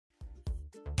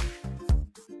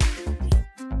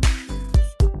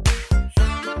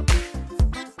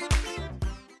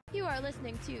are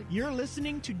listening to... You're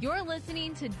listening to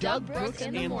Doug Brooks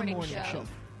and the Morning Show.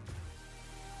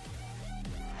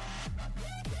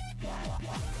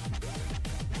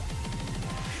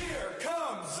 Here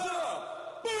comes the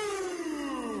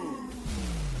boom!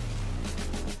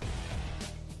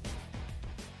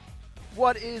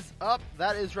 What is up?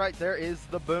 That is right, there is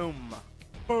the boom.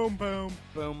 Boom, boom.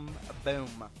 Boom,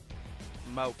 boom.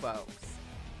 Mofos.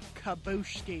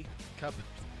 Kabooshki.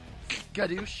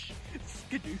 Skadoosh.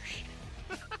 Skadoosh.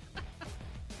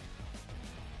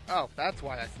 Oh, that's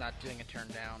why that's not doing a turn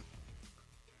down.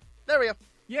 There we go.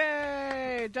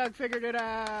 Yay! Doug figured it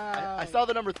out. I saw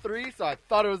the number 3, so I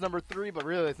thought it was number 3, but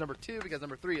really it's number 2 because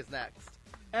number 3 is next.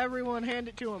 Everyone hand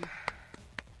it to him.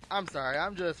 I'm sorry,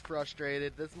 I'm just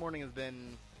frustrated. This morning has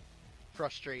been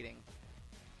frustrating.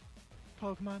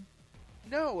 Pokemon?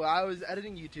 No, I was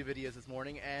editing YouTube videos this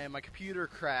morning, and my computer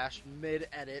crashed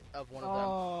mid-edit of one of them.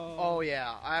 Oh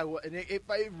yeah. I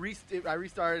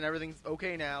restarted, and everything's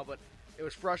okay now, but it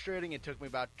was frustrating. It took me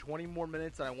about 20 more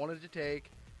minutes than I wanted to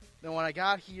take. Then when I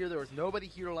got here, there was nobody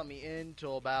here to let me in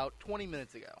until about 20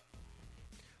 minutes ago.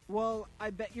 Well,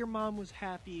 I bet your mom was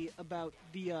happy about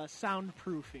the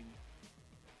soundproofing.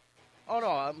 Oh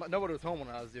no, nobody was home when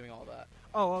I was doing all that.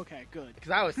 Oh, okay, good.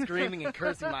 Because I was screaming and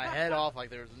cursing my head off like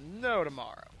there was no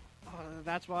tomorrow.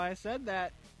 That's why I said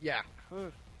that. Yeah.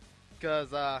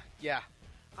 Because, yeah.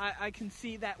 I can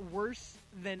see that worse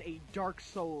than a Dark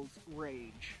Souls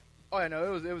rage. Oh, yeah,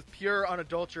 no, it was pure,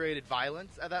 unadulterated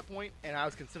violence at that point, and I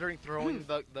was considering throwing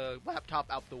the laptop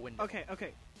out the window.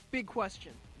 Okay. Big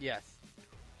question. Yes.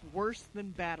 Worse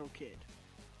than Battle Kid?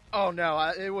 Oh, no,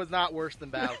 it was not worse than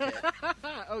Battle Kid.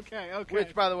 Okay.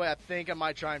 Which, by the way, I think I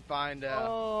might try and find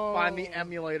the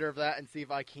emulator of that and see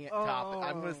if I can't top it.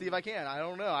 I'm going to see if I can. I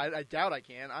don't know. I doubt I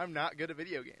can. I'm not good at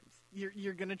video games.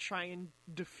 You're going to try and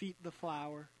defeat the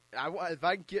flower. If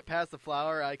I can get past the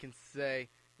flower, I can say,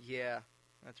 yeah,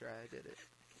 that's right, I did it.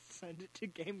 Send it to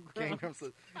Game Grumps. Game Grumps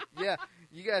says, yeah,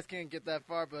 you guys can't get that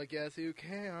far, but guess who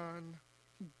can?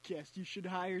 Guess you should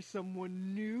hire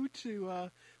someone new to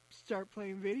start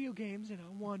playing video games, and I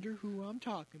wonder who I'm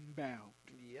talking about.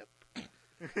 Yep.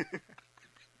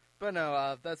 But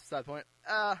no, that's beside the point.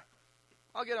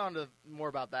 I'll get on to more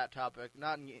about that topic.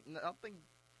 I don't think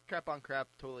crap on crap,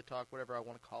 totally talk, whatever I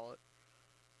want to call it,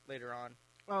 later on.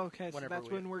 Okay, so that's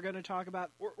when we're going to talk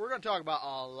about... We're going to talk about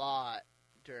a lot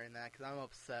during that, because I'm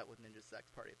upset with Ninja Sex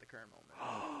Party at the current moment.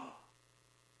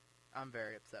 I'm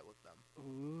very upset with them.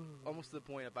 Ooh. Almost to the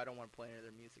point of I don't want to play any of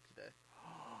their music today.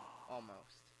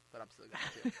 Almost. But I'm still going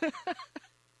to.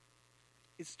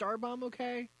 Is Starbomb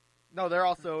okay? No, they're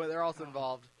also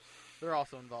involved. They're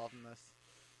also involved in this.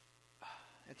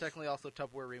 And technically also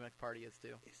Tupperware Remix Party is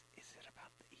too. Is it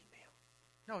about the email?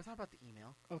 No, it's not about the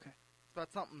email. Okay. It's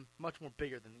about something much more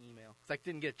bigger than the email. Because I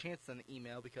didn't get a chance to send the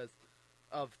email because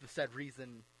of the said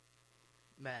reason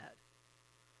mad.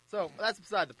 So, that's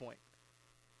beside the point.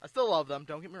 I still love them,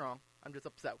 don't get me wrong. I'm just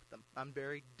upset with them. I'm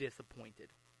very disappointed.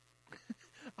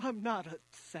 I'm not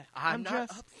upset. I'm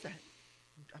not upset.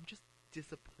 I'm just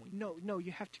disappointed. No,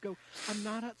 you have to go, I'm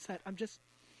not upset. I'm just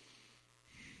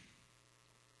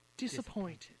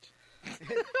disappointed.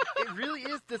 It really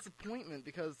is disappointment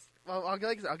because, well, I'll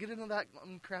get into that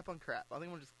crap on crap. I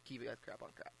think we'll just keep it as crap on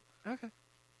crap. Okay.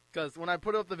 Because when I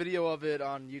put up the video of it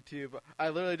on YouTube, I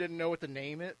literally didn't know what to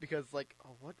name it because, like,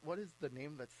 what is the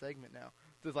name of that segment now?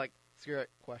 So it's like, screw it,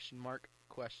 question mark.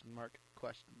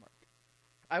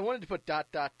 I wanted to put ... but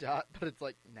it's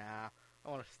like, nah. I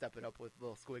want to step it up with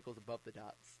little squiggles above the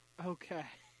dots. Okay.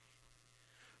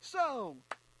 So,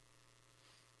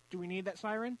 do we need that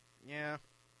siren? Yeah.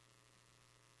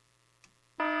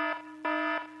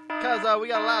 Because we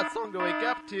got a loud song to wake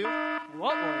up to.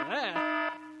 What was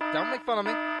that? Don't make fun of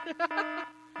me.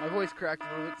 My voice cracked a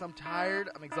little bit because I'm tired,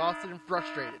 I'm exhausted, and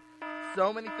frustrated.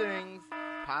 So many things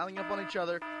piling up on each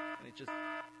other, and it's just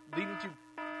leading to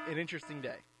an interesting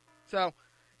day. So,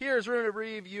 here's Room to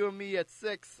Breathe, you and me at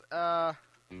 6, right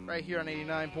here on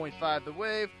 89.5 The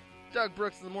Wave. Doug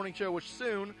Brooks in the Morning Show, which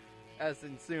soon, as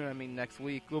in soon, I mean next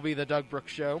week, will be the Doug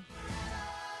Brooks Show.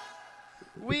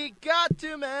 We got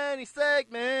too many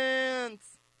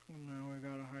segments. No, we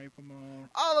gotta hype them all.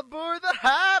 All aboard the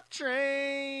hype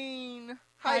train.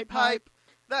 Hype.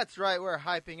 That's right, we're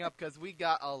hyping up because we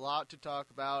got a lot to talk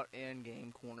about in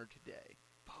Game Corner today.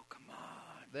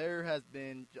 Pokemon. There has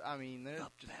been, there's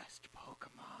the best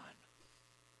Pokemon.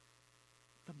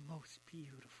 The most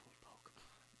beautiful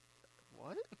Pokemon.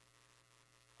 What?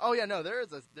 Oh yeah, no,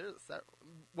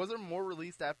 was there more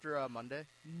released after Monday?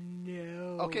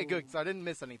 No. Okay, good, so I didn't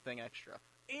miss anything extra.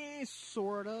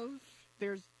 Sort of.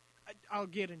 I'll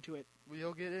get into it.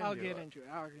 We'll get into it. I'll get into it.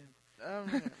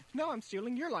 No, I'm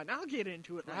stealing your line. I'll get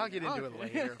into it later. I'll get into it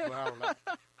later. Well,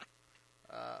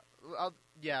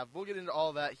 we'll get into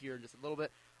all that here in just a little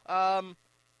bit.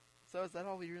 So is that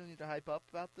all we really need to hype up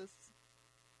about this?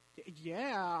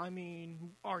 Yeah, I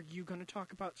mean, are you going to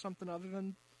talk about something other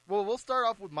than... Well, we'll start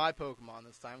off with my Pokemon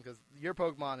this time, because your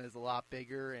Pokemon is a lot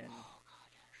bigger, and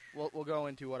we'll go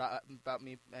into about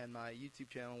me and my YouTube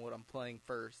channel, what I'm playing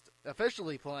first.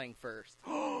 Officially playing first.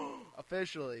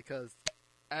 Officially, because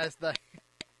as the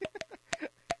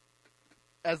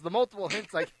multiple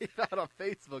hints I gave out on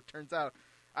Facebook turns out,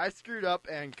 I screwed up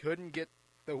and couldn't get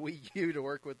the Wii U to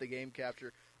work with the game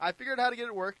capture. I figured out how to get it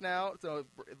to work now, so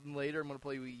later I'm going to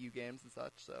play Wii U games and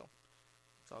such, so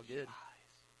it's all good.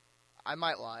 I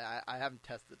might lie. I haven't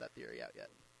tested that theory out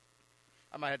yet.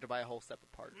 I might have to buy a whole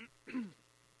separate part.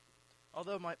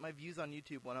 Although my views on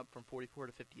YouTube went up from 44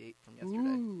 to 58 from yesterday.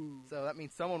 Ooh. So that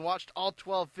means someone watched all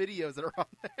 12 videos that are on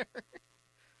there.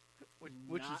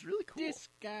 which is really cool. This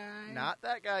guy. Not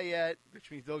that guy yet, which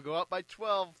means they'll go up by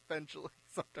 12 eventually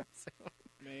sometime soon.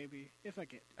 Maybe. If I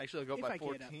get... Actually, they'll go up by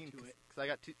 14 because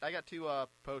I got two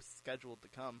posts scheduled to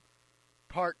come.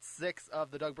 Part 6 of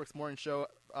the Doug Brooks Morning Show,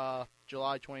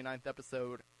 July 29th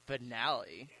episode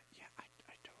finale. Yeah, I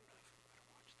don't know if I'm going to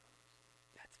watch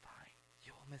those. That's fine.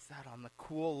 You will miss out on the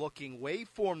cool-looking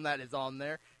waveform that is on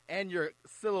there, and your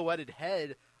silhouetted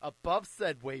head above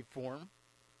said waveform.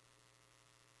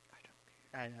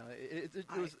 I know. It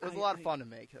was a lot of fun to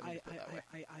make. I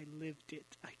lived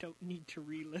it. I don't need to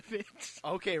relive it.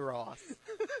 Okay, Ross.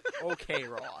 Okay,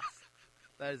 Ross.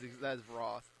 That is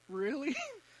Ross. Really?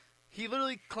 He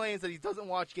literally claims that he doesn't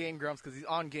watch Game Grumps because he's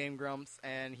on Game Grumps,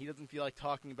 and he doesn't feel like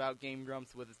talking about Game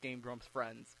Grumps with his Game Grumps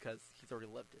friends because he's already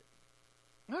lived it.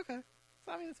 Okay.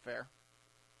 So, I mean, it's fair.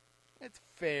 It's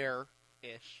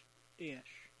fair-ish.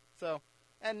 So,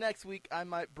 and next week I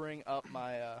might bring up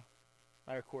my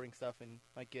my recording stuff and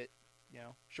might get,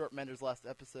 Short Mender's last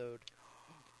episode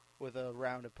with a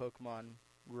round of Pokemon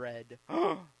Red.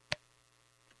 Why,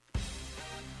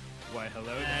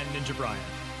 hello, and Ninja Brian.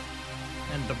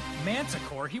 And the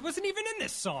Manticore, he wasn't even in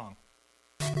this song.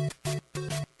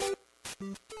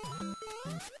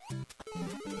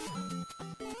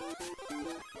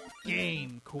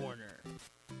 Game Corner.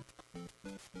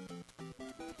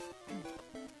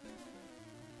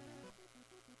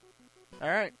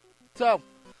 Alright, so,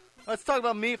 let's talk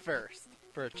about me first,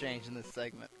 for a change in this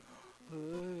segment.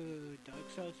 Ooh,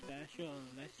 Doug's so special.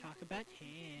 Let's talk about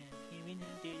him.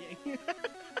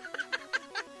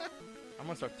 I'm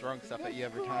gonna start throwing stuff at you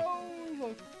every time.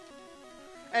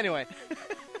 Anyway.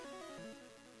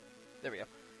 There we go.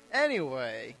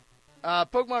 Anyway,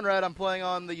 Pokemon Red I'm playing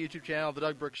on the YouTube channel, The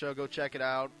Doug Brooks Show. Go check it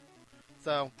out.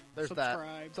 So, there's that.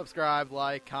 Subscribe,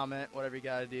 like, comment, whatever you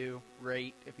gotta do.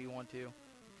 Rate if you want to.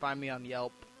 Find me on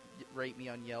Yelp. Rate me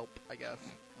on Yelp, I guess.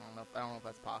 I don't know if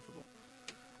that's possible.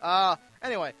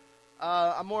 Anyway,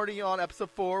 I'm already on episode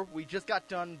 4. We just got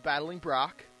done battling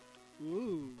Brock.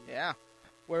 Ooh. Yeah.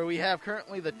 Where we have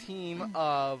currently the team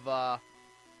of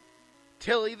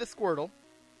Tilly the Squirtle,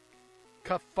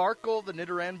 Kafarkle the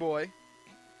Nidoran boy,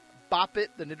 Boppet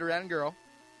the Nidoran girl,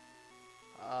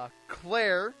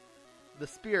 Claire the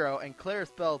Spearow, and Claire is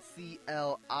spelled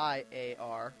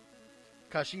C-L-I-A-R,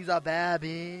 because she's a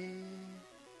babby.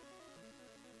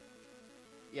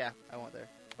 Yeah, I went there.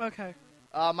 Okay.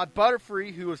 My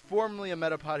Butterfree, who was formerly a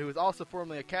Metapod, who was also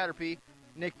formerly a Caterpie,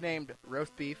 nicknamed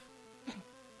Roast Beef.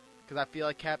 Because I feel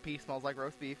like cat pee smells like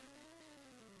roast beef.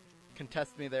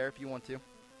 Contest me there if you want to.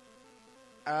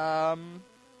 And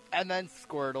then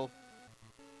Squirtle,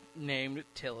 named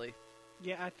Tilly.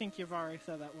 Yeah, I think you've already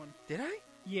said that one. Did I?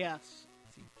 Yes.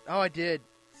 Oh, I did.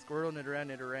 Squirtle,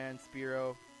 Nidoran,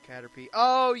 Spearow, Caterpie.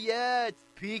 Oh, yeah, it's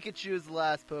Pikachu's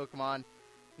last Pokemon,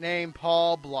 named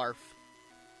Paul Blarf.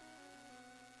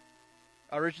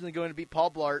 Originally going to be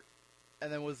Paul Blart,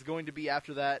 and then was going to be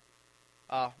after that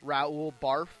Raoul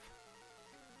Barf.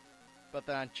 But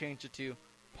then I changed it to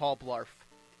Paul Blarf.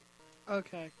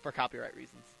 Okay. For copyright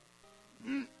reasons.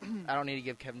 I don't need to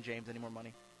give Kevin James any more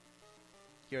money.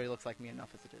 He already looks like me enough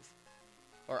as it is.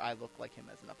 Or I look like him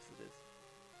as enough as it is.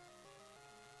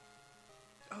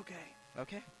 Okay.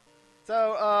 Okay.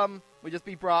 So, we just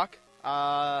beat Brock.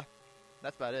 That's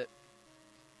about it.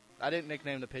 I didn't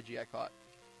nickname the Pidgey I caught.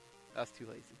 I was too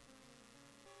lazy.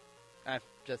 I'm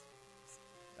just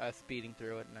speeding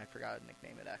through it, and I forgot to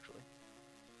nickname it, actually.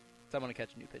 So I'm going to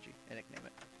catch a new Pidgey and nickname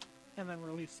it. And then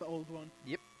release the old one.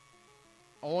 Yep.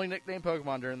 Only nickname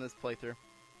Pokemon during this playthrough.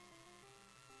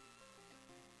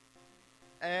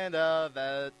 And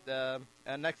the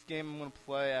next game I'm going to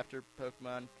play after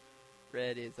Pokemon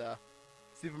Red is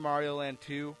Super Mario Land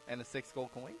 2 and the 6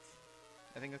 Gold Coins.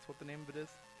 I think that's what the name of it is.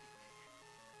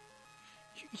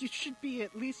 You should be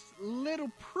at least little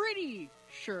pretty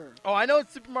sure. Oh, I know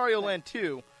it's Super Mario Land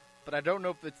 2, but I don't know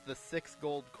if it's the 6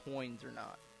 gold coins or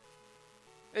not.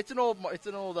 It's an old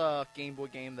Game Boy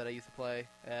game that I used to play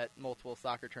at multiple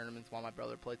soccer tournaments while my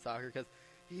brother played soccer because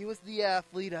he was the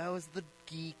athlete, I was the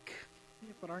geek.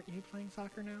 Yeah, but aren't you playing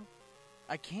soccer now?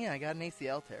 I can't. I got an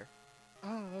ACL tear.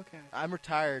 Oh, okay. I'm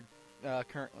retired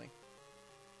currently,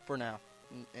 for now,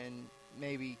 and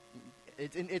maybe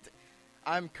it's.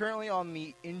 I'm currently on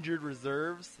the injured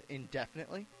reserves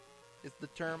indefinitely, is the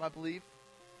term I believe.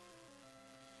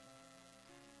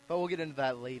 But we'll get into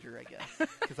that later, I guess,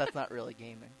 because that's not really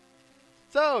gaming.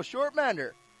 So,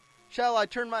 Shortmander, shall I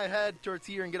turn my head towards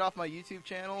here and get off my YouTube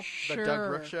channel, Sure. The Doug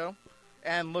Brooks Show,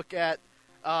 and look at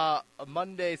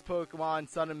Monday's Pokemon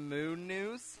Sun and Moon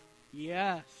news?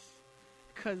 Yes.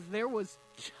 Because there was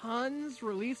tons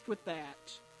released with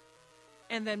that.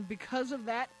 And then because of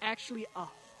that, actually a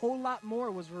whole lot more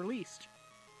was released.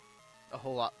 A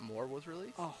whole lot more was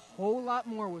released? A whole lot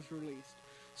more was released.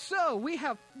 So, we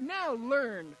have now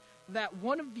learned that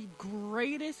one of the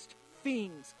greatest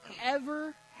things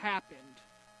ever happened.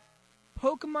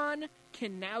 Pokemon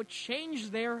can now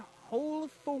change their whole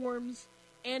forms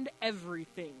and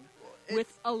everything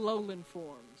with Alolan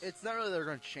forms. It's not really they're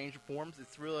going to change forms,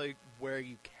 it's really where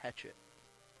you catch it.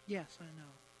 Yes, I know.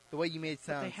 The way you made it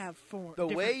sound. But they have forms. The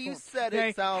way you said it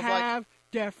they sounds like. have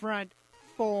different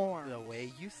forms. The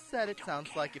way you said it sounds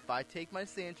like if I take my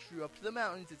Sandshrew up to the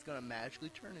mountains, it's going to magically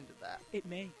turn into that. It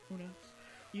may. Who knows?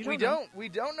 You We know.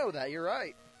 don't know that. You're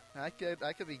right. I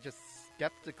could be just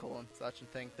skeptical and such and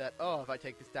think that if I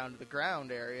take this down to the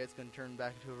ground area, it's going to turn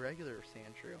back into a regular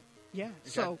Sandshrew. Yeah.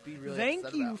 Which So I'd be really thank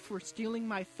upset you about. for stealing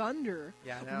my thunder.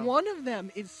 Yeah, I know. One of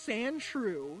them is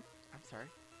Sandshrew. I'm sorry.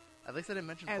 At least I didn't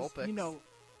mention As Vulpix. you know,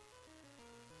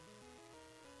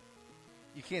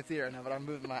 You can't see it right now, but I'm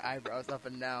moving my eyebrows up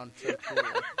and down so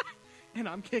cool. and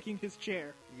I'm kicking his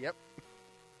chair. Yep.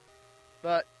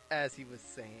 But as he was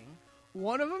saying,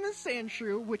 One of them is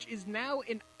Sandshrew, which is now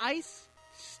an Ice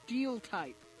Steel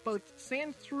type. Both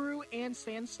Sandshrew and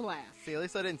Sandslash. see, at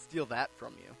least I didn't steal that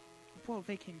from you. Well,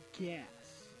 they can guess.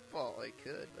 Well, I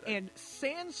could, but And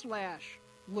Sandslash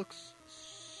looks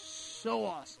so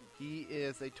awesome. he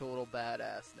is a total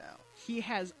badass now. He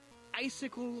has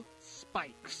icicle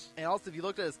spikes. And also, if you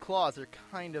looked at his claws, they're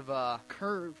kind of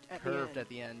Curved at curved the at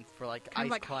the end for like Kind ice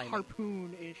of like climbing.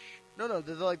 harpoon-ish. No,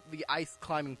 they're like the ice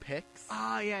climbing picks.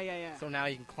 Ah, yeah. So now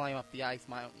you can climb up the ice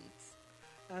mountains.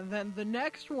 And then the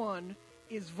next one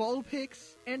is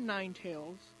Vulpix and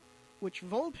Ninetales, which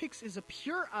Vulpix is a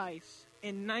pure ice,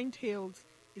 and Ninetales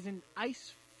is an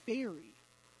ice fairy.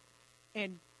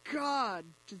 And God,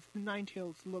 does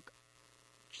Ninetales look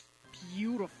just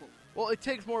beautiful. Well, it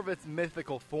takes more of its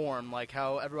mythical form, like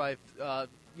how everybody,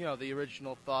 the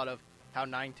original thought of how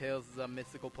Ninetales is a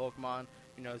mystical Pokemon.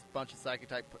 You know, it's a bunch of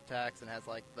Psychic-type attacks and has,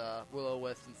 like, the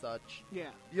Will-O-Wisp and such. Yeah.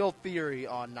 The old theory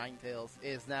on Ninetales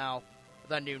is now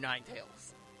the new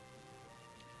Ninetales.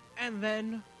 And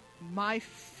then, my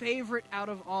favorite out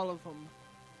of all of them,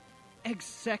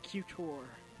 Exeggutor.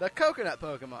 The coconut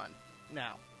Pokemon.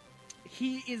 Now,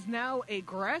 He is now a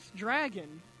grass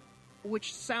dragon,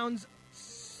 which sounds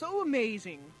so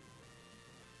amazing.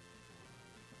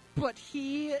 But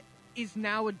he is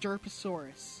now a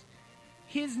Derpasaurus.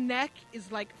 His neck is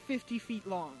like 50 feet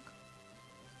long.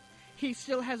 He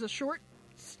still has a short,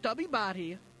 stubby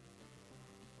body,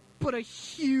 but a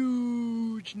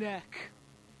huge neck.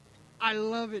 I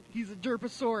love it. He's a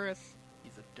Derpasaurus,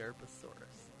 he's a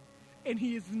Derpasaurus. and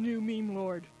he is the new meme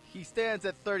lord. He stands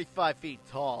at 35 feet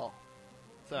tall.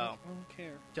 I So, don't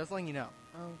care. just letting you know.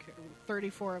 I don't care.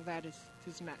 34 of that is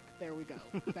his neck. There we go.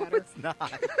 Better. It's not.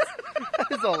 That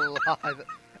is a lot.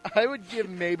 I would give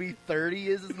maybe 30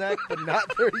 is his neck, but not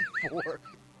 34.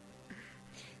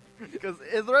 Because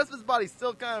the rest of his body's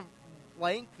still kind of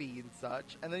lengthy and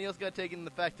such. And then you also got to take in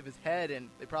the fact of his head, and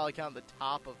they probably count the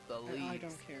top of the leaves. I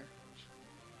don't care.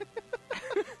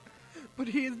 But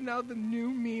he is now the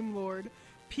new meme lord.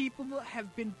 People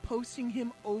have been posting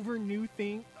him over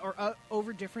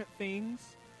over different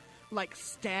things, like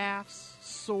staffs,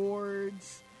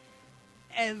 swords,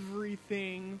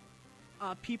 everything.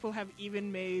 People have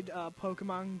even made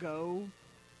Pokemon Go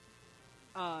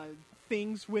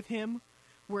things with him,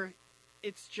 where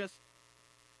it's just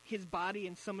his body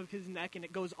and some of his neck, and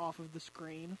it goes off of the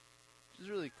screen. Which is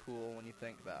really cool when you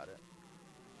think about it.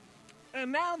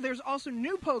 And now there's also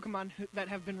new Pokemon that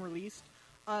have been released.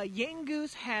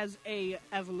 Yangoose has a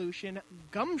evolution,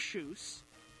 Gumshoos.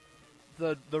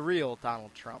 The real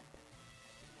Donald Trump.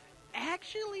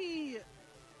 Actually,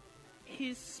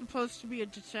 he's supposed to be a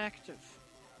detective.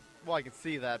 Well, I can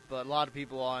see that, but a lot of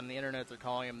people on the internet are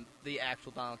calling him the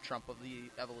actual Donald Trump of the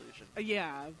evolution.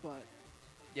 Yeah, but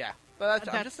Yeah, but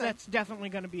I'm just saying. that's definitely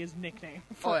going to be his nickname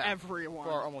for everyone.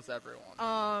 For almost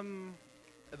everyone.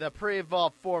 The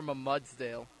pre-evolved form of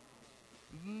Mudsdale.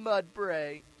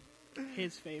 Mudbray.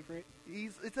 His favorite.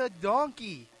 It's a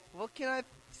donkey. What can I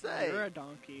say? You're a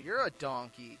donkey. You're a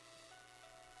donkey.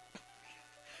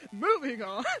 Moving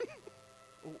on.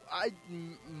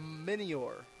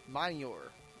 Minior.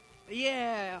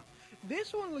 Yeah.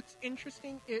 This one looks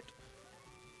interesting.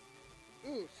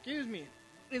 Ooh, excuse me.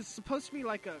 It's supposed to be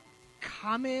like a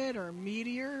comet or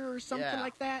meteor or something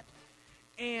like that.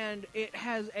 And it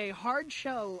has a hard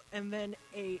shell and then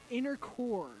a inner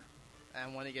core.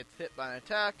 And when it gets hit by an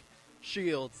attack,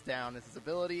 shields down its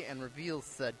ability and reveals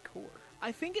said core.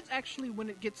 I think it's actually when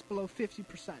it gets below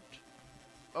 50%.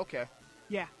 Okay.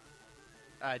 Yeah.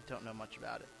 I don't know much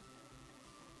about it.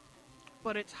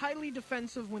 But it's highly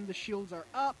defensive when the shields are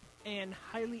up and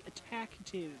highly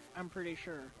attackative, I'm pretty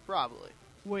sure, Probably.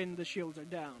 when the shields are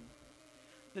down.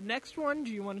 The next one,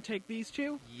 do you want to take these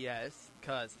two? Yes,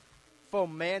 because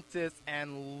Fomantis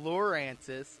and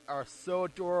Lurantis are so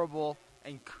adorable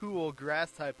and cool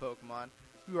grass-type Pokemon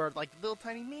who are like little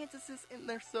tiny mantises, and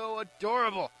they're so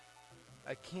adorable.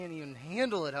 I can't even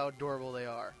handle it how adorable they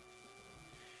are.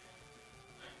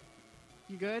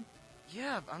 You good?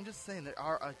 Yeah, I'm just saying they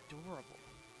are adorable.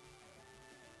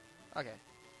 Okay.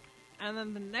 And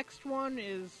then the next one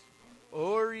is...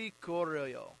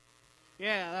 Oricorio.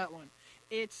 Yeah, that one.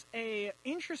 It's a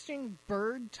interesting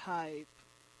bird type,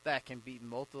 That can be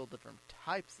multiple different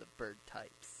types of bird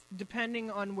types. depending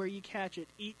on where you catch it.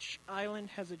 Each island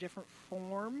has a different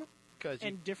form Because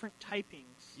and different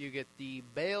typings. you get the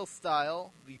Bale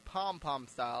style, the Pom-Pom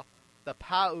style, the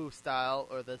Pau style,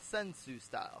 or the Sensu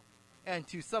style. And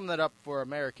to sum that up for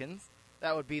Americans,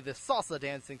 that would be the salsa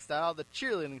dancing style, the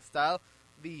cheerleading style,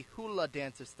 the hula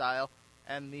dancer style,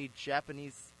 and the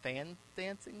Japanese fan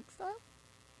dancing style?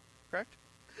 Correct?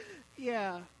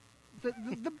 Yeah.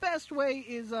 The best way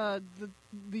is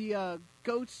the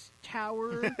Ghost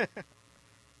Tower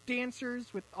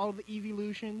dancers with all the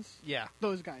evolutions. Yeah,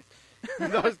 Those guys.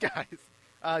 those guys.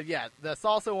 Yeah, the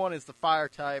salsa one is the fire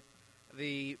type,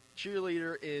 the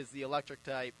cheerleader is the electric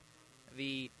type,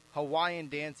 the Hawaiian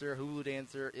dancer, hula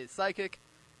dancer is psychic,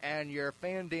 and your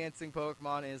fan dancing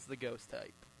Pokemon is the ghost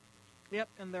type. Yep,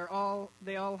 and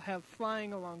they all have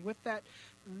flying along with that.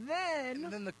 Then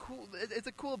And then it's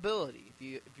a cool ability if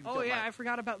you oh don't yeah, mind. I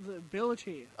forgot about the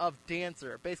ability. Of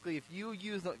dancer. Basically, if you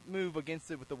use a move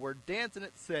against it with the word dance in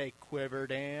it, say quiver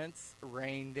dance,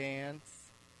 rain dance.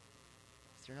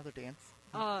 Is there another dance?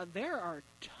 There are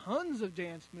tons of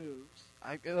dance moves.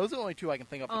 Those are the only two I can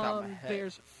think of off the top of my head.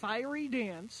 There's fiery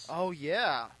dance. Oh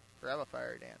yeah, forgot about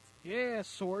fiery dance. Yeah,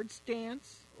 swords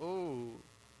dance. Ooh.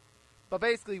 But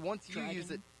basically, once you Dragon.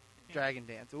 use it, dragon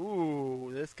dance. Ooh,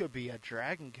 this could be a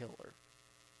dragon killer.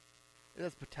 It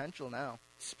has potential now.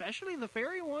 Especially the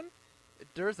fairy one.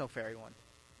 There is no fairy one.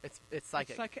 It's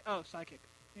psychic. Psychic.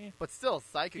 Yeah. But still,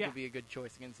 psychic Yeah. would be a good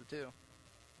choice against it too.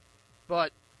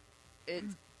 But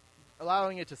it's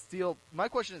allowing it to steal. My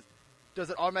question is, does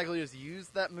it automatically just use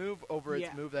that move over its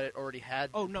Yeah. move that it already had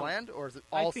Oh, no. planned, or is it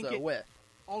I think also with?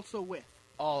 Also with.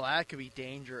 Oh, that could be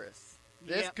dangerous.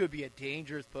 This Yep. could be a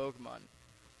dangerous Pokemon.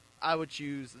 I would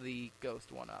choose the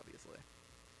Ghost one, obviously.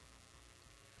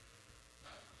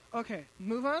 Okay,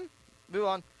 move on. Move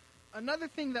on. Another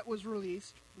thing that was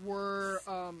released were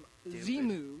Z Stupid.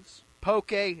 moves. Poke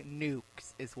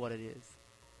Nukes is what it is.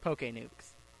 Poke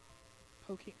Nukes.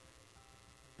 Poke.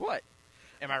 What?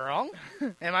 Am I wrong?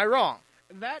 Am I wrong?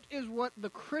 That is what the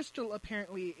crystal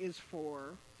apparently is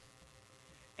for.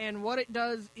 And what it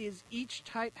does is each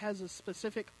type has a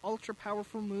specific ultra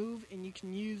powerful move, and you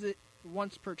can use it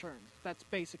once per turn. That's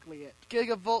basically it.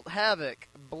 Gigavolt Havoc,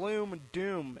 Bloom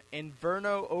Doom,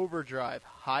 Inverno Overdrive,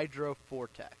 Hydro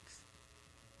Vortex.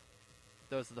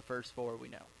 Those are the first four we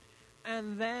know.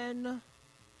 And then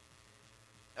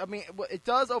I mean, it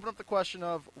does open up the question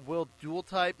of, will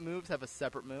dual-type moves have a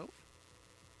separate move?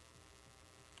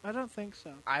 I don't think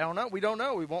so. I don't know. We don't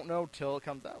know. We won't know till it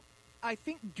comes out. I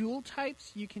think dual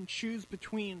types you can choose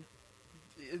between.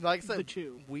 Like I said, The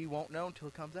two. we won't know until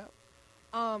it comes out.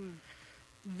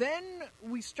 Then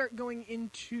we start going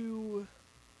into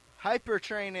Hyper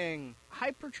Training.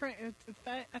 hypertrain.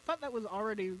 I thought that was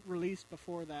already released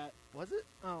before that. Was it?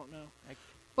 I don't know.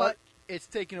 But it's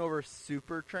taking over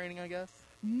Super Training, I guess.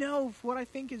 No, what I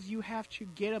think is you have to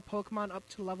get a Pokemon up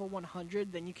to level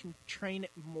 100, then you can train it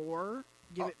more,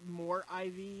 give it more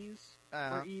IVs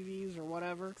or EVs or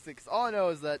whatever. Because all I know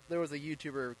is that there was a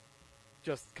YouTuber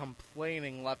just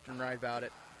complaining left and right about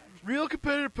it. real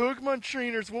competitive Pokemon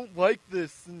trainers won't like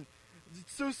this, and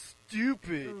it's so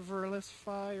stupid.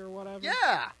 Verlisify or whatever.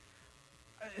 Yeah!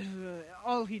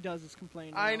 All he does is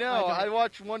complain. I now. know. don't- I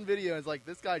watched one video and it's like,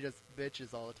 this guy just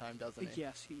bitches all the time, doesn't he?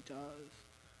 Yes, he does.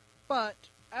 But,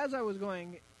 as I was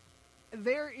going,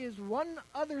 there is one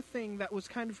other thing that was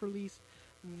kind of released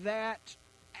that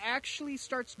actually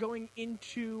starts going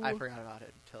into... I forgot about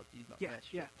it until you mentioned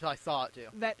yeah. it. Until I saw it, too.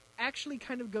 That actually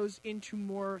kind of goes into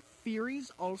more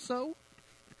theories also.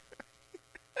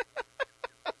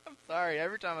 I'm sorry.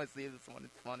 Every time I see this one,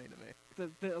 it's funny to me.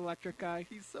 The electric guy.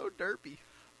 He's so derpy.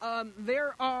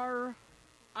 There are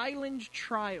island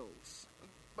trials.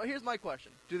 But here's my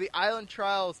question. Do the island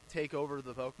trials take over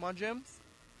the Pokemon gyms?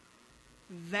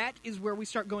 That is where we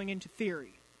start going into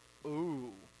theory.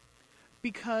 Ooh.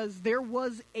 Because there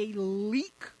was a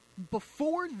leak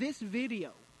before this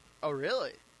video. Oh,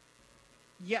 really?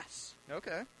 Yes.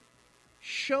 Okay.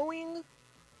 Showing,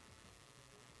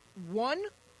 one,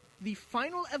 the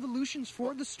final evolutions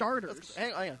for the starters.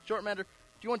 Hang on. Short Matter, do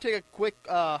you want to take a quick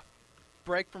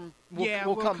break from...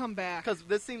 We'll come back. Because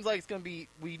this seems like it's going to be...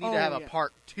 We need Oh, to have a yeah.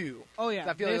 part 2. Oh, yeah.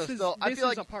 I feel this like is, still, this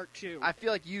is a part 2. I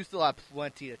feel like you still have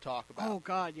plenty to talk about. Oh,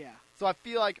 God, yeah. So I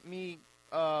feel like me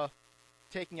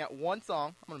taking out one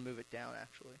song... I'm going to move it down,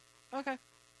 actually. Okay.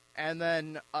 And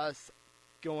then us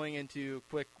going into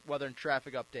quick weather and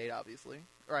traffic update, obviously,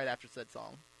 right after said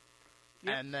song.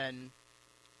 Yep. And then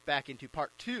back into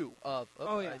part 2 of...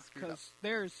 Oh, yeah, I screwed up. because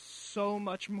there's so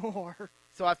much more.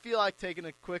 So I feel like taking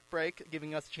a quick break,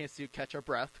 giving us a chance to catch our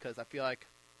breath, because I feel like...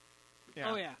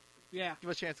 Oh, yeah. Yeah. Give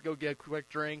us a chance to go get a quick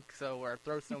drink so our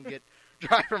throats don't get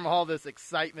dry from all this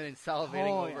excitement and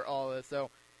salivating Oh, over yeah. all this. So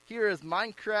here is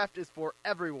Minecraft is for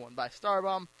Everyone by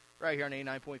Starbomb, right here on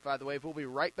 89.5 The Wave. We'll be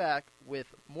right back with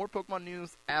more Pokemon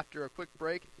news after a quick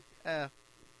break. So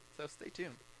stay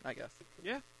tuned, I guess.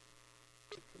 Yeah.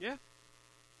 Yeah.